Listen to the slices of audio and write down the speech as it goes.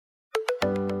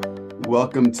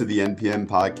Welcome to the NPM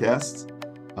podcast.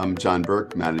 I'm John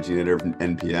Burke, managing editor of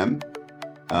NPM.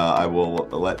 I will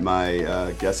let my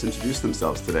guests introduce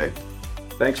themselves today.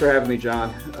 Thanks for having me,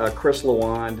 John. Chris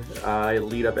LeWand. I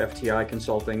lead up FTI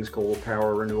Consulting's Global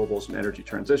Power, Renewables, and Energy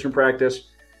Transition practice.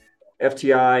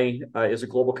 FTI is a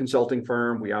global consulting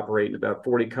firm. We operate in about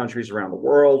 40 countries around the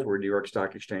world. We're New York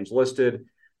Stock Exchange listed.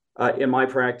 In my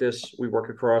practice, we work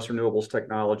across renewables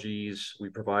technologies. We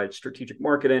provide strategic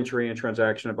market entry and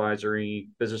transaction advisory,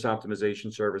 business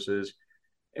optimization services,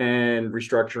 and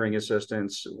restructuring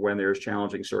assistance when there's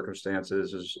challenging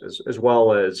circumstances, as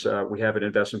well as we have an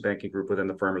investment banking group within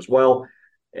the firm as well.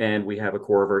 And we have a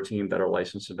core of our team that are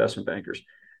licensed investment bankers.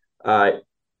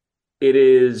 It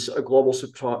is a global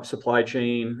supply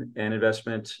chain and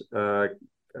investment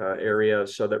area,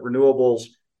 so that renewables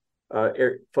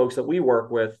folks that we work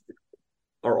with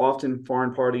are often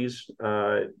foreign parties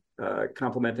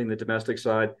complementing the domestic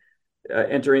side,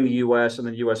 entering the U.S. and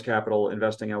then U.S. capital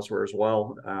investing elsewhere as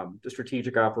well. The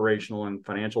strategic, operational, and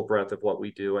financial breadth of what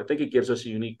we do, I think it gives us a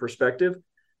unique perspective.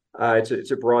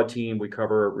 It's a broad team. We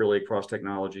cover really across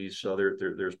technologies, so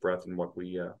there's breadth in what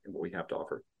we have to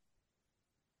offer.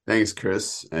 Thanks,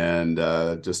 Chris. And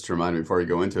just to remind me before we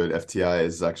go into it, FTI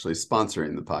is actually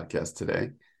sponsoring the podcast today.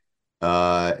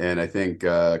 And I think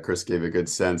Chris gave a good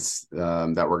sense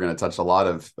that we're going to touch a lot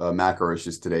of macro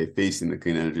issues today facing the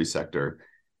clean energy sector,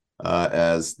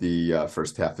 as the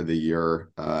first half of the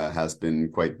year has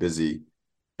been quite busy.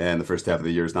 And the first half of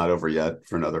the year is not over yet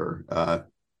for another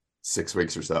 6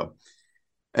 weeks or so.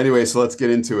 Anyway, so let's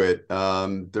get into it.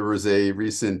 There was a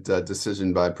recent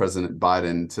decision by President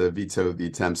Biden to veto the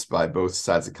attempts by both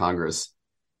sides of Congress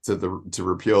to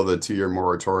repeal the 2-year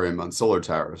moratorium on solar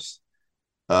tariffs.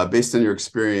 Based on your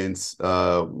experience,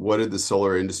 what did the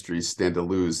solar industry stand to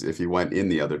lose if he went in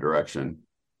the other direction?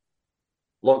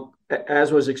 Look,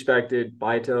 as was expected,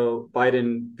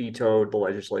 Biden vetoed the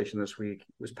legislation this week.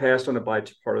 It was passed on a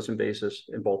bipartisan basis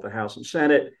in both the House and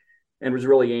Senate, and was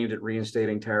really aimed at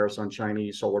reinstating tariffs on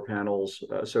Chinese solar panels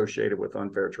associated with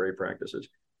unfair trade practices.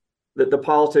 The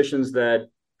politicians that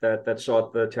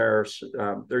sought the tariffs,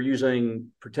 they're using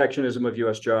protectionism of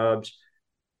U.S. jobs,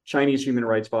 Chinese human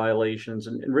rights violations,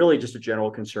 and really just a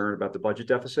general concern about the budget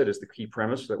deficit is the key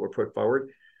premise that were put forward.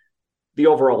 The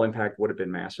overall impact would have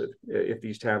been massive if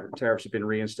these tariffs had been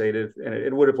reinstated, and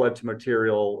it would have led to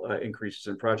material increases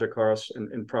in project costs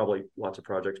and probably lots of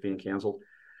projects being canceled.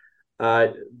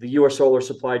 The U.S. solar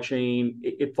supply chain,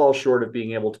 it falls short of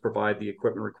being able to provide the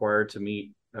equipment required to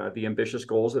meet the ambitious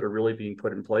goals that are really being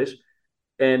put in place.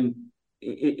 And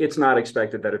it's not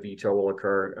expected that a veto will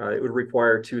occur. It would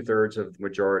require 2/3 of the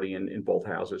majority in both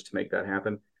houses to make that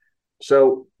happen.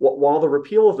 So while the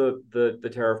repeal of the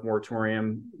tariff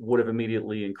moratorium would have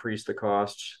immediately increased the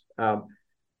costs,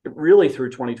 really through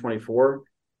 2024,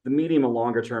 the medium and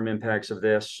longer term impacts of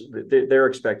this, they're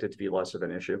expected to be less of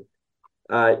an issue.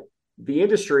 The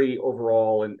industry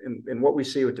overall, and what we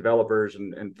see with developers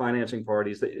and financing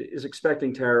parties, is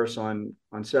expecting tariffs on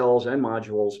cells and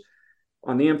modules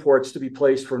on the imports to be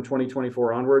placed from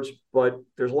 2024 onwards, but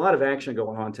there's a lot of action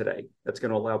going on today that's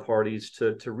going to allow parties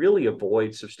to really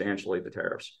avoid substantially the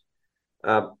tariffs.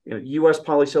 U.S.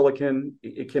 polysilicon,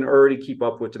 it can already keep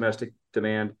up with domestic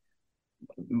demand.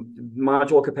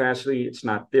 Module capacity, it's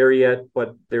not there yet,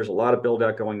 but there's a lot of build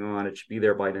out going on. It should be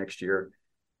there by next year.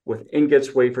 With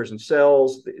ingots, wafers, and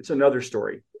cells, it's another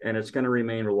story, and it's going to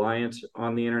remain reliant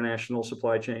on the international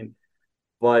supply chain.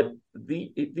 But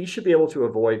these should be able to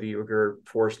avoid the Uyghur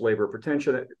Forced Labor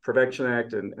Prevention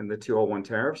Act and the 201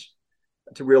 tariffs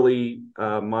to really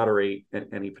moderate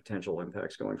any potential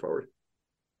impacts going forward.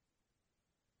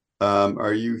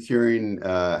 Are you hearing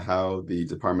how the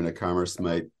Department of Commerce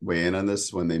might weigh in on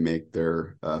this when they make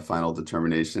their final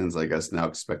determinations, I guess now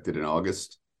expected in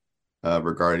August,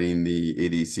 regarding the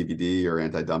AD/CVD or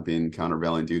anti-dumping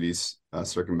countervailing duties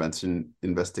circumvention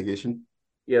investigation?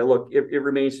 Yeah, look, it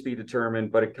remains to be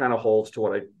determined, but it kind of holds to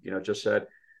what I just said,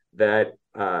 that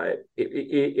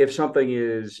if something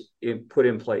is put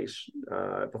in place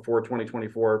before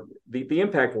 2024, the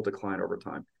impact will decline over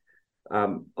time.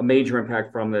 A major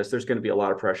impact from this, there's going to be a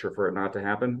lot of pressure for it not to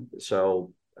happen.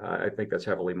 So I think that's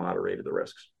heavily moderated the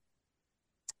risks.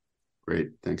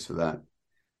 Great, thanks for that.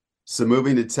 So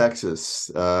moving to Texas,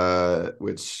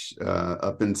 which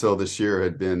up until this year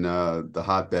had been the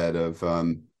hotbed of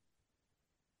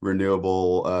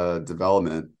renewable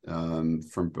development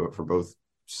for both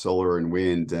solar and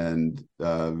wind, and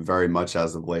very much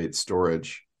as of late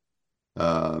storage,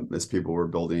 as people were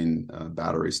building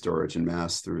battery storage en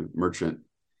masse through merchant.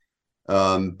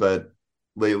 But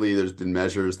lately there's been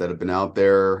measures that have been out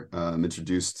there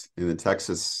introduced in the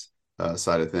Texas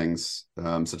side of things,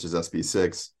 such as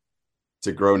SB6,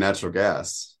 to grow natural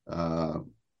gas,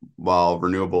 while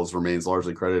renewables remains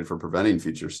largely credited for preventing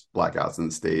future blackouts in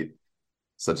the state,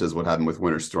 such as what happened with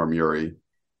Winter Storm Uri.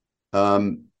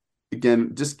 Um,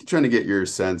 Again, just trying to get your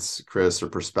sense, Chris, or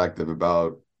perspective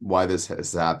about why this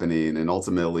is happening, and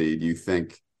ultimately, do you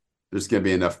think there's going to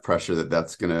be enough pressure that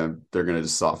they're gonna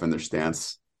just soften their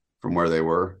stance from where they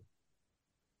were?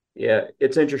 Yeah,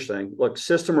 it's interesting. Look,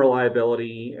 system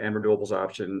reliability and renewables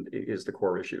option is the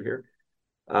core issue here.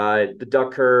 The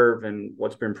duck curve and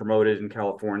what's been promoted in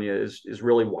California is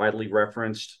really widely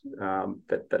referenced.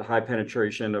 That high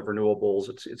penetration of renewables,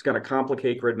 it's going to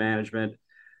complicate grid management.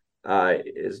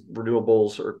 Is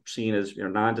renewables are seen as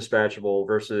non-dispatchable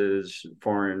versus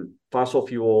foreign fossil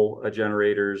fuel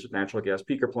generators, natural gas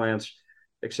peaker plants,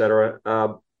 et cetera.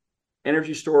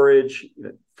 Energy storage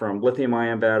from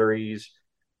lithium-ion batteries.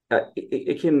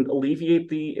 It can alleviate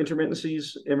the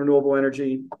intermittencies in renewable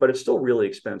energy, but it's still really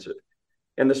expensive.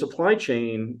 And the supply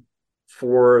chain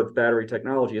for the battery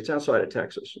technology, it's outside of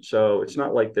Texas, so it's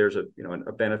not like there's a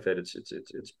benefit.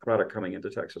 It's product coming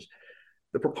into Texas.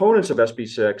 The proponents of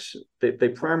SB6, they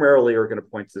primarily are going to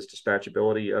point to this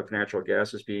dispatchability of natural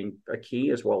gas as being a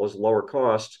key, as well as lower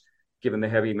cost, given the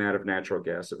heavy amount of natural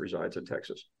gas that resides in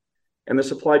Texas. And the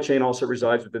supply chain also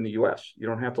resides within the U.S. You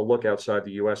don't have to look outside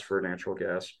the U.S. for natural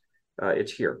gas.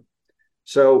 It's here.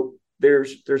 So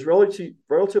there's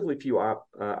relatively few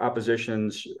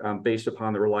oppositions based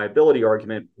upon the reliability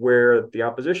argument. Where the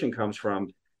opposition comes from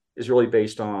is really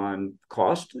based on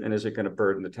cost, and is it going to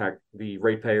burden the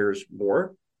ratepayers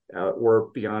more, or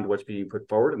beyond what's being put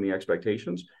forward and the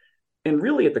expectations. And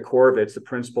really at the core of it, it's the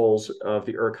principles of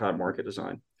the ERCOT market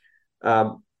design.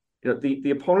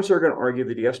 The opponents are going to argue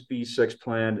that the SB6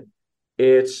 plan,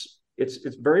 it's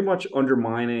very much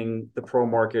undermining the pro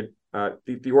market,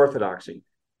 the orthodoxy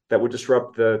that would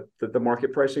disrupt the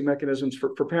market pricing mechanisms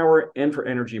for power and for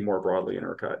energy more broadly in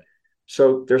ERCOT.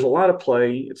 So there's a lot of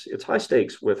play. It's high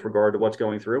stakes with regard to what's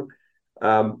going through,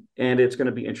 and it's going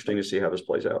to be interesting to see how this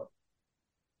plays out.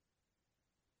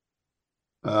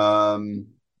 Um,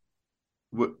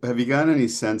 have you got any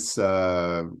sense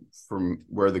from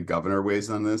where the governor weighs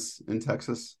on this in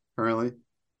Texas currently?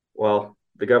 Well,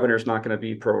 the governor's not going to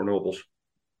be pro renewables.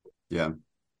 Yeah,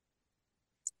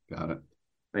 got it.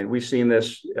 I mean, we've seen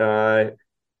this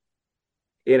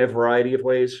in a variety of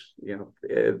ways,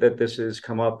 that this has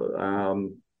come up,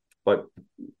 but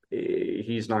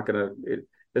he's not going to. It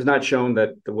has not shown that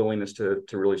the willingness to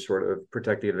really sort of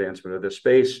protect the advancement of this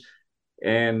space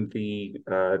and the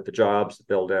jobs, the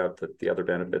build out, the other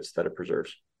benefits that it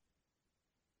preserves.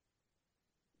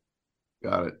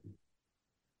 Got it.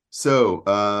 So,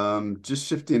 just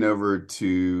shifting over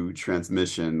to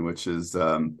transmission, which is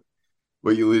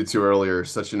what you alluded to earlier,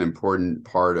 such an important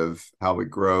part of how we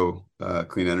grow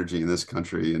clean energy in this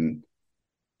country. And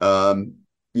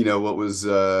what was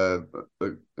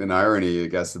an irony, I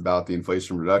guess, about the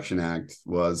Inflation Reduction Act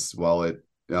was, while it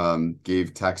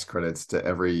gave tax credits to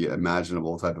every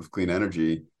imaginable type of clean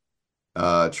energy,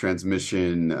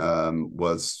 transmission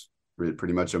was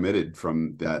pretty much omitted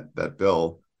from that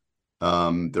bill.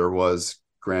 There was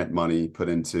grant money put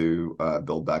into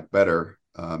Build Back Better,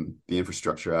 the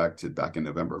Infrastructure Act, back in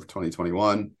November of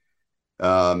 2021.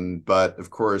 But of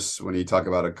course, when you talk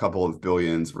about a couple of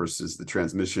billions versus the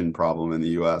transmission problem in the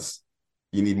U.S.,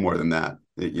 you need more than that,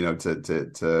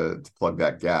 to plug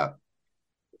that gap.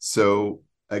 So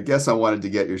I guess I wanted to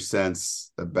get your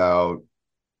sense about,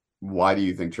 why do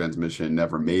you think transmission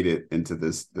never made it into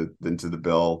the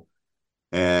bill,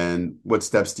 and what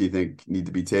steps do you think need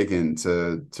to be taken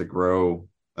to grow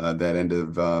that end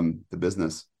of the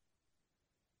business?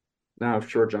 No,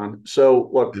 sure, John. So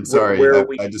look, And sorry, where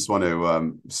we I just want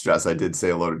to stress, I did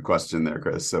say a loaded question there,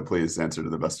 Chris. So please answer to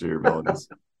the best of your abilities.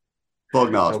 Full no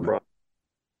acknowledgement.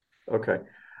 problem. Okay.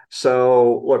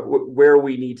 So look, where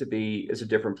we need to be is a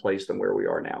different place than where we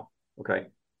are now. Okay.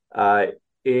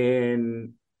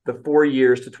 In the 4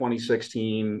 years to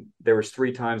 2016, there was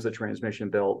 3 times the transmission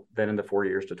built than in the 4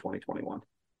 years to 2021.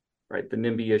 Right. The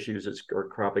NIMBY issues are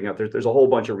cropping up. There's a whole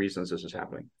bunch of reasons this is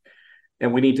happening.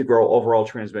 And we need to grow overall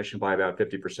transmission by about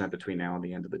 50% between now and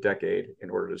the end of the decade in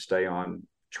order to stay on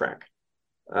track.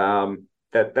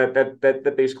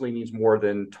 That basically means more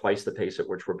than twice the pace at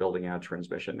which we're building out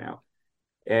transmission now.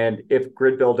 And if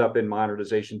grid buildup and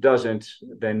modernization doesn't,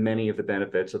 then many of the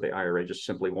benefits of the IRA just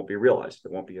simply won't be realized.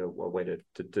 There won't be a way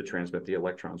to transmit the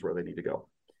electrons where they need to go.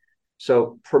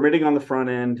 So permitting on the front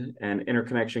end and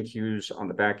interconnection queues on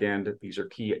the back end, these are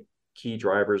key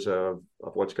drivers of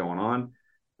what's going on.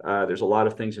 There's a lot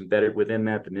of things embedded within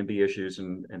that, the NIMBY issues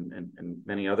and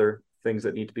many other things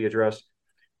that need to be addressed.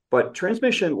 But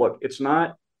transmission, look,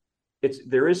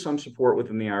 there is some support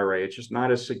within the IRA. It's just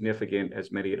not as significant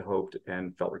as many had hoped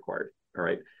and felt required. All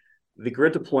right. The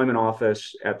Grid Deployment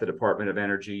Office at the Department of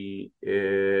Energy,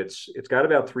 it's got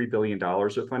about $3 billion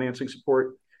of financing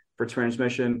support for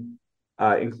transmission,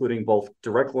 including both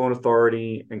direct loan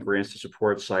authority and grants to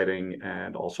support siting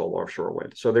and also offshore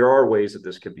wind. So there are ways that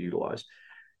this could be utilized.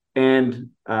 And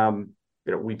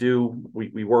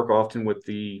we work often with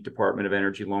the Department of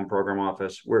Energy Loan Program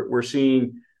Office. We're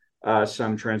seeing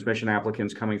some transmission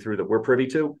applicants coming through that we're privy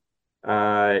to,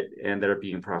 and that are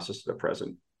being processed at the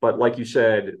present. But like you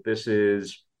said, this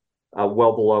is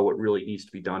well below what really needs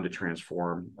to be done to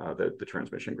transform the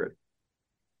transmission grid.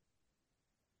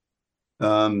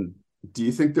 Do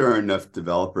you think there are enough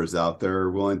developers out there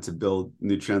willing to build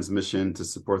new transmission to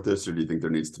support this, or do you think there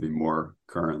needs to be more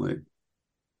currently?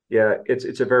 Yeah,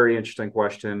 it's a very interesting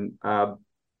question.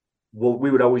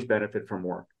 We would always benefit from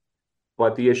more,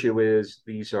 but the issue is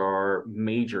these are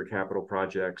major capital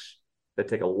projects that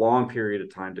take a long period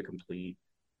of time to complete,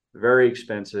 very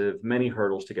expensive, many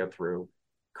hurdles to get through,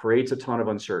 creates a ton of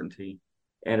uncertainty,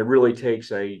 and it really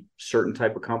takes a certain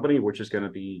type of company, which is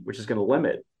going to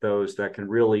limit those that can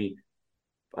really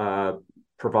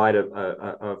provide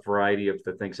a variety of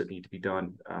the things that need to be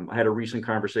done. I had a recent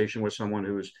conversation with someone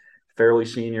who's fairly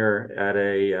senior at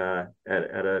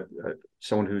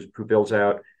someone who builds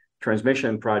out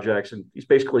transmission projects, and he's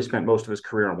basically spent most of his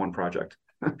career on one project.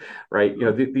 Right?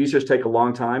 These just take a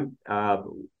long time.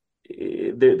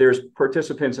 There's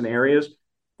participants in areas,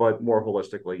 but more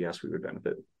holistically, yes, we would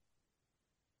benefit.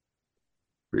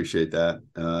 Appreciate that.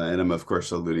 And I'm, of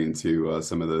course, alluding to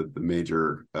some of the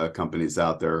major companies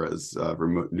out there as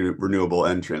renewable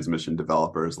and transmission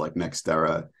developers like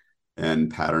NextEra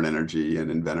and Pattern Energy and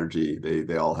Invenergy.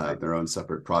 They all have their own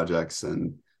separate projects.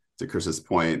 And to Chris's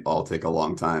point, all take a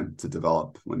long time to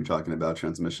develop when you're talking about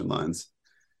transmission lines.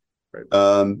 Right.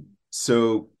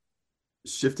 So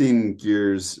shifting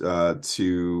gears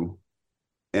to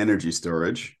energy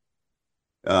storage.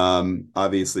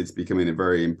 Obviously, it's becoming a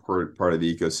very important part of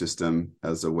the ecosystem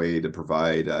as a way to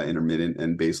provide intermittent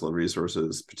and baseload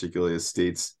resources, particularly as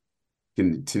states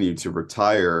continue to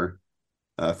retire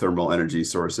thermal energy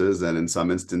sources, and in some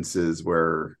instances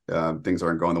where things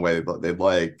aren't going the way they'd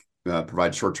like,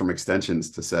 provide short-term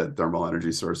extensions to said thermal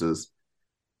energy sources.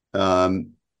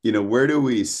 Where do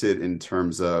we sit in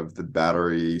terms of the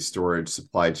battery storage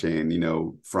supply chain,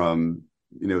 from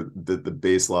the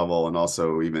base level and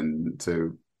also even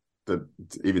to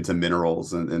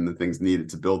minerals and the things needed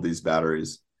to build these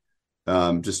batteries?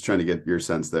 Just trying to get your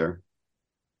sense there.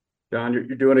 John, you're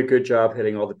doing a good job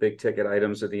hitting all the big ticket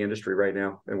items of the industry right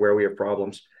now and where we have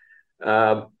problems.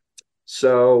 It's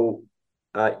a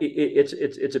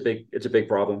big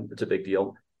problem. It's a big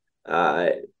deal.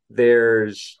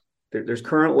 There's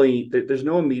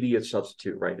no immediate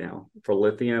substitute right now for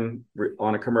lithium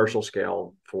on a commercial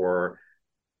scale for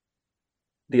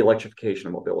the electrification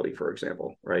of mobility, for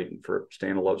example, right? For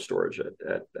standalone storage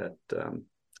at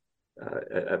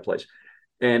place.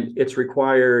 And it's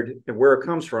required, and where it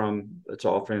comes from, it's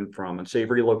often from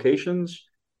unsavory locations,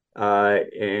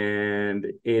 and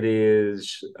it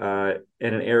is in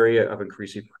an area of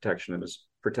increasing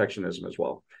protectionism as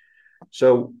well.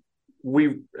 So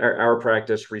our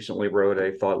practice recently wrote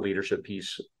a thought leadership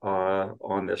piece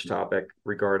on this topic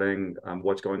regarding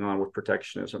what's going on with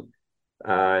protectionism.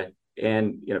 And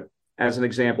as an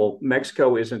example,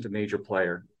 Mexico isn't a major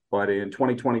player, but in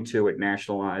 2022, it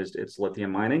nationalized its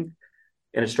lithium mining,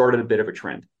 and it started a bit of a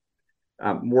trend.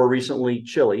 More recently,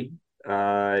 Chile,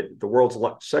 the world's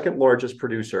second largest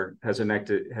producer, has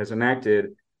enacted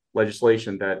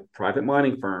legislation that private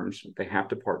mining firms, they have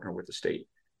to partner with the state.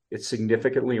 It's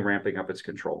significantly ramping up its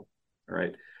control. All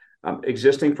right.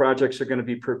 Existing projects are going to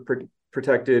be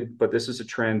protected, but this is a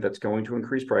trend that's going to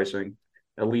increase pricing,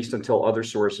 at least until other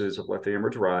sources of lithium are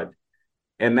derived.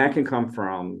 And that can come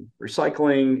from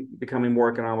recycling becoming more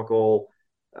economical,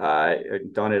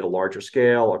 done at a larger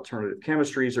scale, alternative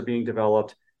chemistries are being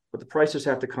developed, but the prices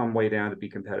have to come way down to be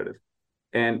competitive.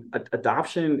 And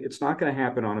adoption, it's not going to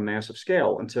happen on a massive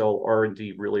scale until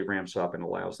R&D really ramps up and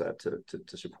allows that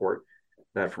to support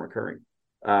that from occurring.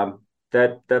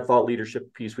 That thought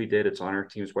leadership piece we did, it's on our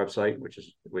team's website, which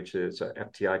is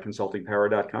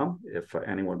FTIconsultingpower.com, if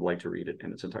anyone would like to read it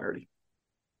in its entirety.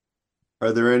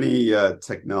 Are there any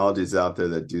technologies out there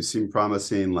that do seem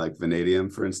promising, like vanadium,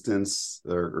 for instance,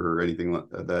 or anything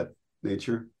of that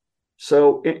nature?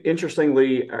 So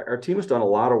interestingly, our team has done a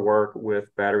lot of work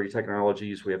with battery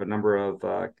technologies. We have a number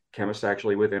of chemists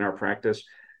actually within our practice.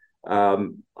 A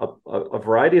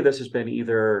variety of this has been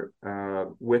either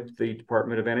with the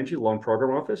Department of Energy Loan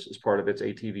Program Office as part of its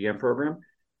ATVM program,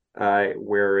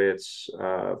 where it's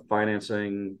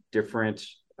financing different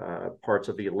parts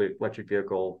of the electric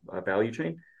vehicle value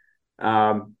chain.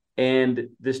 And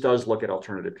this does look at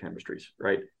alternative chemistries,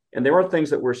 right? And there are things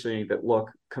that we're seeing that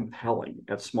look compelling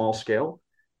at small scale,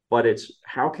 but it's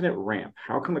how can it ramp?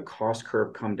 How can the cost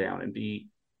curve come down and be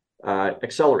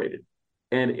accelerated?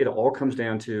 And it all comes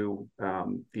down to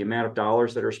the amount of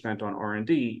dollars that are spent on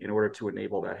R&D in order to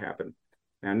enable that happen.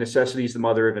 And necessity is the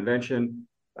mother of invention.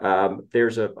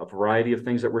 There's a variety of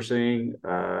things that we're seeing.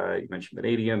 You mentioned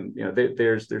vanadium.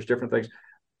 There's different things,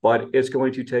 but it's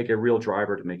going to take a real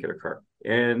driver to make it occur.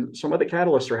 And some of the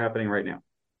catalysts are happening right now.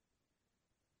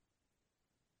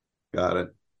 Got it.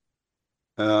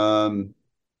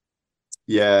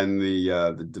 Yeah, and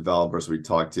the developers we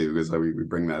talk to, because we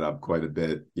bring that up quite a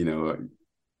bit,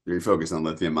 we focus on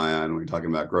lithium ion when we're talking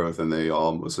about growth, and they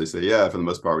all mostly say, yeah, for the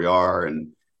most part we are.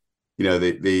 And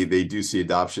they do see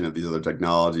adoption of these other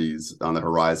technologies on the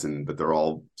horizon, but they're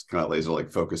all kind of laser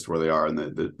like focused where they are in the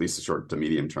at least the short to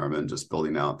medium term and just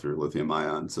building out through lithium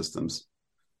ion systems.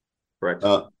 Correct.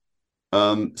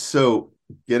 So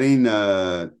getting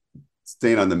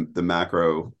staying on the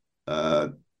macro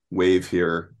wave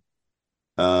here,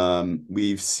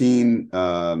 we've seen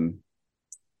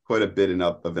quite a bit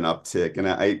of an uptick, and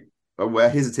I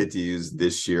hesitate to use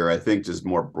this year. I think just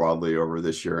more broadly over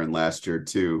this year and last year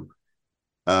too,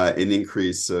 an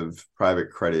increase of private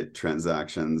credit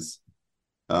transactions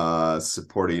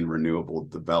supporting renewable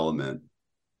development.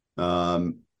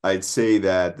 I'd say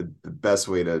that the best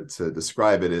way to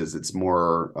describe it is it's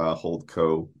more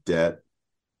holdco debt,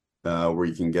 where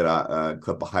you can get a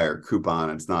clip a higher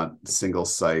coupon. It's not single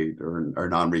site or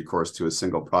non-recourse to a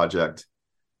single project,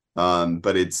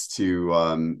 but it's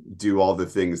to do all the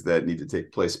things that need to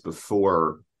take place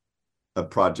before a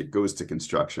project goes to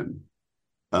construction.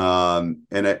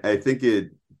 And I think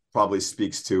it probably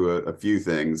speaks to a few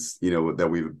things, that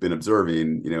we've been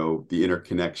observing. The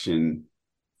interconnection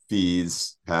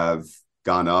fees have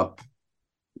gone up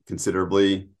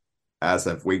considerably, as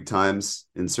have wait times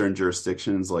in certain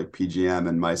jurisdictions like PJM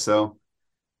and MISO.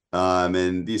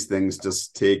 And these things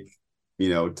just take,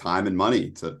 time and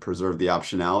money to preserve the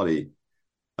optionality.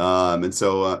 And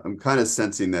so I'm kind of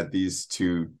sensing that these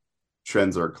two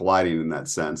trends are colliding in that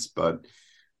sense, but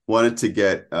wanted to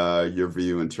get your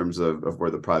view in terms of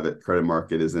where the private credit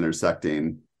market is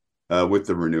intersecting with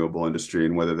the renewable industry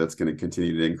and whether that's going to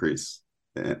continue to increase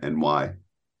and why.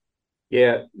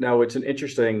 Yeah, no, it's an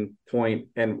interesting point,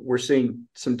 and we're seeing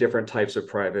some different types of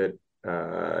private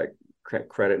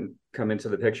credit come into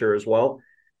the picture as well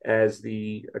as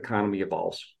the economy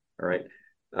evolves. All right,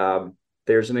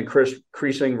 there's an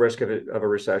increasing risk of a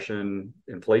recession.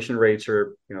 Inflation rates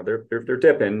are, they're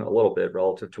dipping a little bit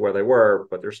relative to where they were,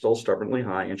 but they're still stubbornly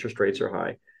high. Interest rates are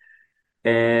high,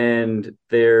 and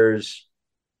there's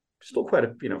still quite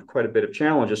a bit of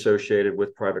challenge associated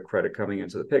with private credit coming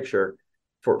into the picture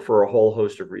for a whole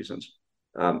host of reasons.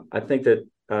 I think that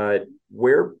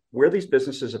where these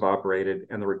businesses have operated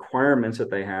and the requirements that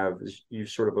they have, as you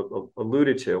sort of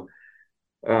alluded to,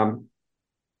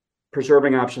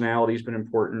 preserving optionality has been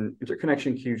important.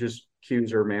 Interconnection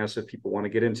queues are massive. People want to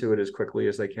get into it as quickly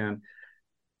as they can.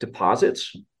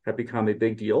 Deposits have become a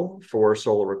big deal for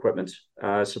solar equipment.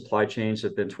 Supply chains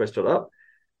have been twisted up,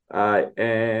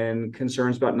 and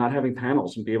concerns about not having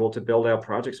panels and be able to build out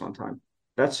projects on time.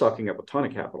 That's sucking up a ton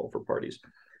of capital for parties.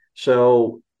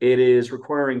 So it is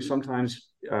requiring sometimes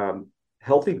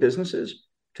healthy businesses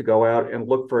to go out and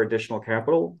look for additional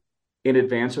capital in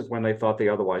advance of when they thought they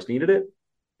otherwise needed it.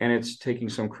 And it's taking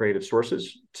some creative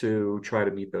sources to try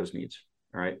to meet those needs.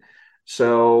 All right.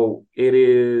 So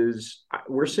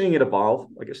we're seeing it evolve,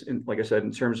 like I said,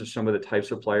 in terms of some of the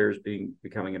types of players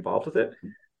becoming involved with it,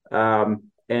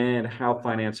 and how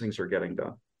financings are getting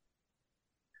done.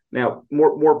 Now,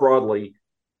 more broadly,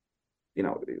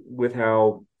 with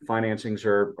how financings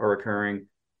are occurring,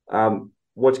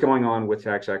 what's going on with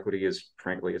tax equity is,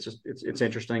 frankly, it's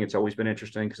interesting. It's always been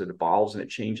interesting because it evolves and it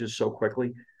changes so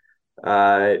quickly.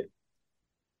 The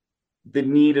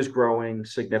need is growing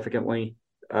significantly,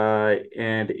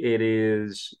 and it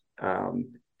is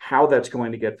how that's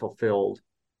going to get fulfilled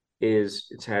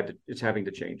it's having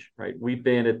to change. Right, we've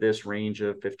been at this range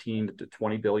of $15 to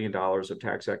 $20 billion of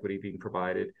tax equity being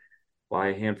provided by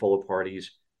a handful of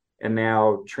parties. And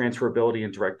now transferability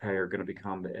and direct pay are going to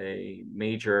become a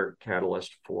major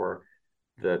catalyst for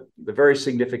the very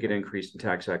significant increase in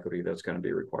tax equity that's going to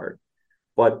be required.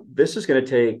 But this is going to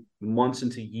take months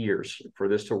into years for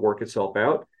this to work itself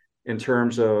out in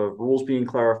terms of rules being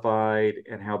clarified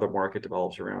and how the market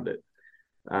develops around it.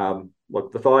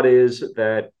 Look, the thought is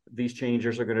that these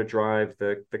changes are going to drive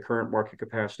the current market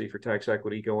capacity for tax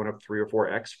equity going up 3 or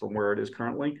 4x from where it is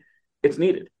currently. It's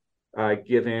needed,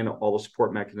 given all the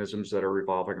support mechanisms that are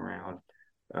revolving around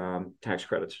tax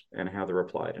credits and how they're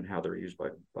applied and how they're used by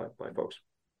folks.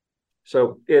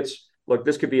 So look,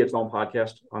 this could be its own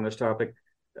podcast on this topic,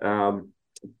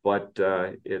 but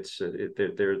there's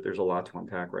a lot to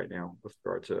unpack right now with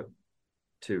regard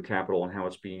to capital and how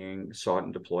it's being sought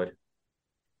and deployed.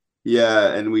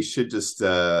 Yeah, and we should just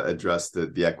address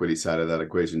the equity side of that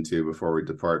equation too before we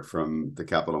depart from the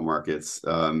capital markets.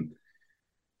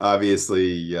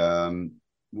 Obviously,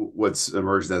 what's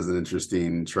emerged as an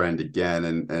interesting trend again,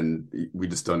 and we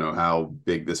just don't know how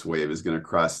big this wave is going to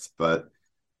crest, but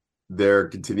there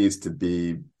continues to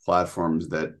be platforms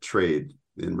that trade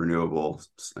in renewables.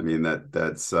 I mean,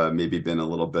 that's maybe been a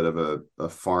little bit of a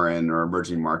foreign or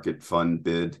emerging market fund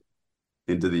bid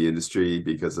into the industry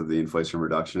because of the Inflation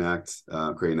Reduction Act,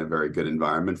 creating a very good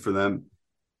environment for them.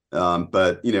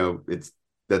 But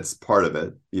that's part of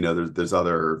it. There's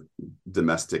other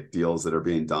domestic deals that are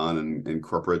being done and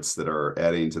corporates that are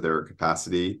adding to their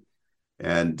capacity,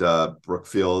 and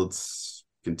Brookfield's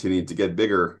continuing to get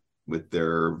bigger with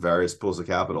their various pools of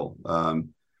capital.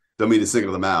 Don't mean to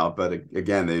single them out, but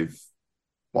again, they've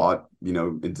bought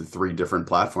into 3 different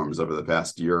platforms over the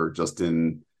past year just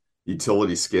in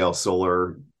utility scale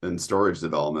solar and storage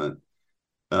development.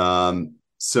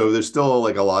 So there's still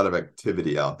like a lot of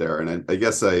activity out there. And I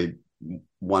guess I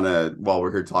want to, while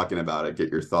we're here talking about it,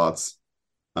 get your thoughts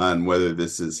on whether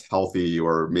this is healthy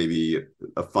or maybe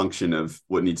a function of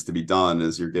what needs to be done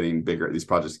as you're getting bigger. These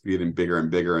projects keep getting bigger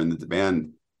and bigger, and the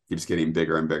demand keeps getting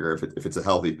bigger and bigger, if it's a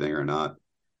healthy thing or not.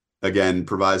 Again,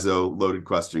 proviso, loaded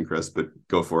question, Chris, but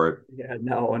go for it. Yeah,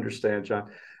 no, understand, John.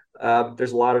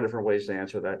 There's a lot of different ways to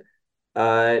answer that.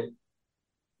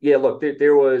 Yeah, look,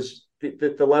 there was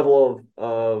the level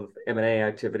of M&A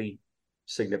activity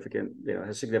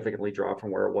has significantly dropped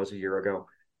from where it was a year ago.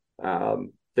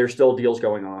 There's still deals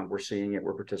going on. We're seeing it.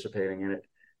 We're participating in it.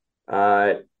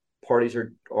 Parties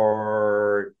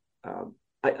are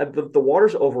the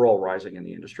water's overall rising in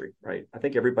the industry, right? I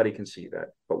think everybody can see that,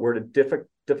 but we're at a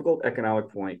difficult economic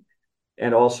point,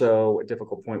 and also a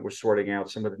difficult point. We're sorting out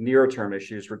some of the nearer term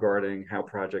issues regarding how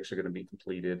projects are going to be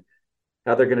completed,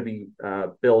 how they're going to be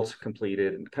built,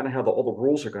 completed, and kind of how all the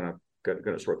rules are going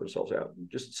to sort themselves out.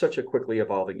 Just such a quickly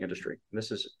evolving industry. And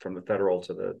this is from the federal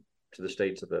to the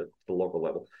state to the local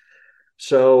level.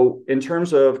 So in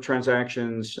terms of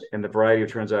transactions and the variety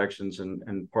of transactions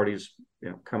and parties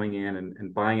coming in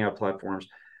and buying out platforms,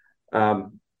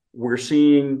 we're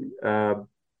seeing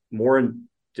more and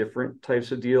different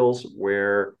types of deals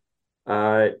where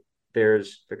there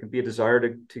can be a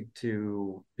desire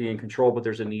to be in control, but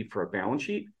there's a need for a balance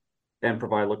sheet and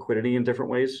provide liquidity in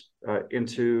different ways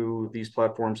into these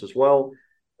platforms as well.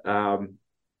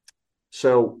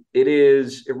 So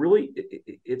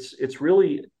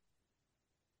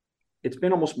it's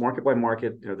been almost market by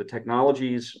market. The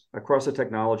technologies, across the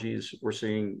technologies, we're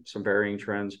seeing some varying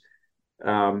trends.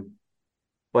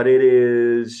 But it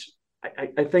is,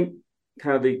 I think,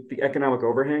 kind of the economic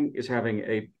overhang is having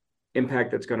a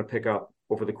impact that's going to pick up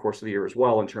over the course of the year as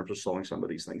well in terms of slowing some of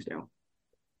these things down.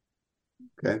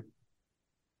 Okay.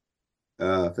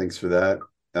 Thanks for that.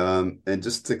 And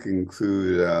just to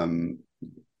conclude,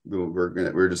 we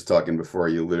were just talking before,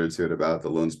 you alluded to it about the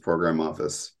Loans Program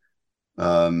Office.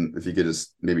 If you could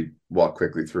just maybe walk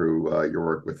quickly through your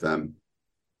work with them.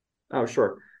 Oh,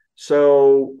 sure.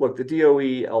 So look, the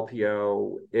DOE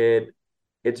LPO,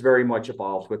 it's very much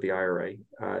evolved with the IRA.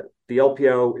 The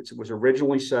LPO was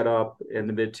originally set up in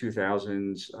the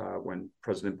mid-2000s when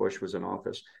President Bush was in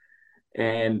office.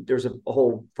 And there's a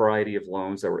whole variety of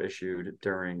loans that were issued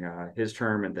during his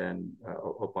term and then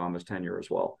Obama's tenure as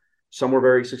well. Some were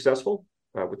very successful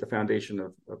with the foundation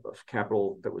of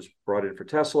capital that was brought in for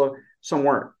Tesla. Some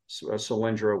weren't.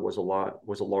 Solyndra was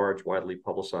a large, widely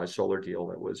publicized solar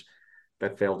deal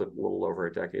that failed a little over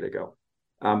a decade ago.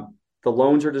 The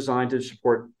loans are designed to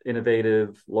support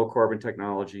innovative, low carbon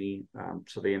technology,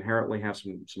 so they inherently have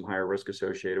some higher risk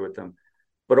associated with them.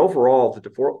 But overall, the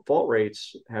default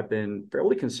rates have been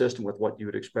fairly consistent with what you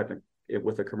would expect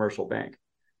with a commercial bank.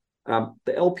 The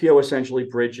LPO essentially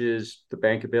bridges the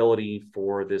bankability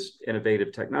for this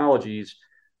innovative technologies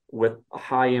with a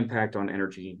high impact on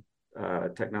energy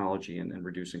technology and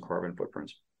reducing carbon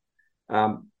footprints.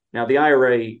 Now, the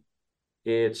IRA,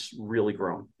 it's really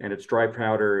grown, and its dry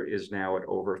powder is now at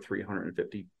over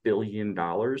 $350 billion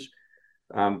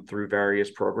through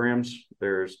various programs.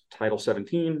 There's Title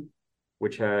 17,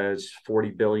 which has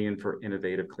 $40 billion for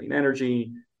innovative clean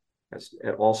energy. That's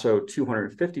at also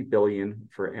 250 billion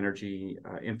for energy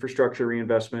infrastructure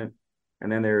reinvestment,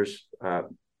 and then there's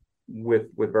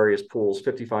with various pools,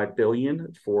 55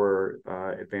 billion for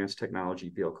advanced technology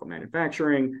vehicle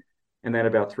manufacturing, and then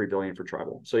about 3 billion for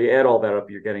tribal. So you add all that up,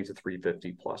 you're getting to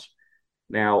 350 plus.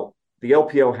 Now, the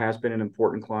LPO has been an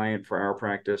important client for our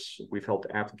practice. We've helped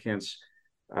applicants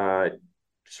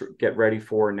get ready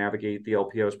for and navigate the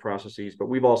LPO's processes, but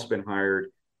we've also been hired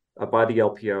by the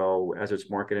LPO as its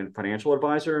market and financial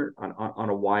advisor on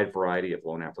a wide variety of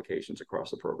loan applications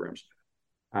across the programs.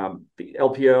 The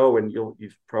LPO, and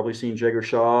you've probably seen Jigar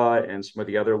Shah and some of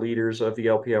the other leaders of the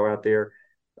LPO out there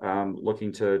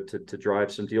looking to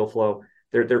drive some deal flow.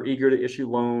 They're eager to issue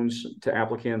loans to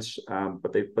applicants,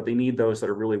 but they need those that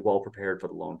are really well prepared for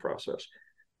the loan process.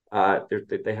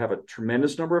 They have a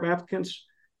tremendous number of applicants,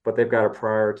 but they've got to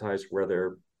prioritize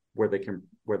where they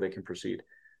can proceed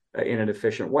in an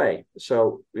efficient way.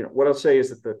 So, what I'll say is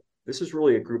that this is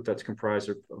really a group that's comprised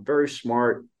of very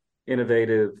smart,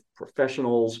 innovative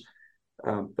professionals,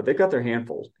 but they've got their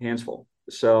hands full.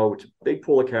 So it's a big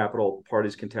pool of capital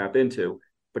parties can tap into,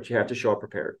 but you have to show up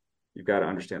prepared. You've got to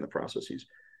understand the processes.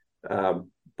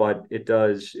 But it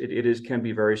can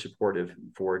be very supportive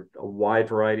for a wide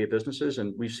variety of businesses,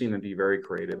 and we've seen them be very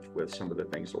creative with some of the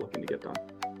things they're looking to get done.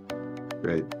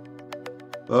 Great.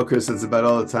 Well, Chris, that's about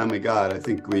all the time we got. I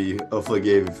think we hopefully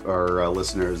gave our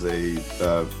listeners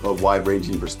a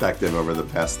wide-ranging perspective over the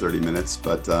past 30 minutes.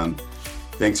 But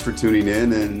thanks for tuning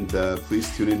in, and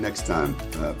please tune in next time.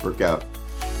 Burke out.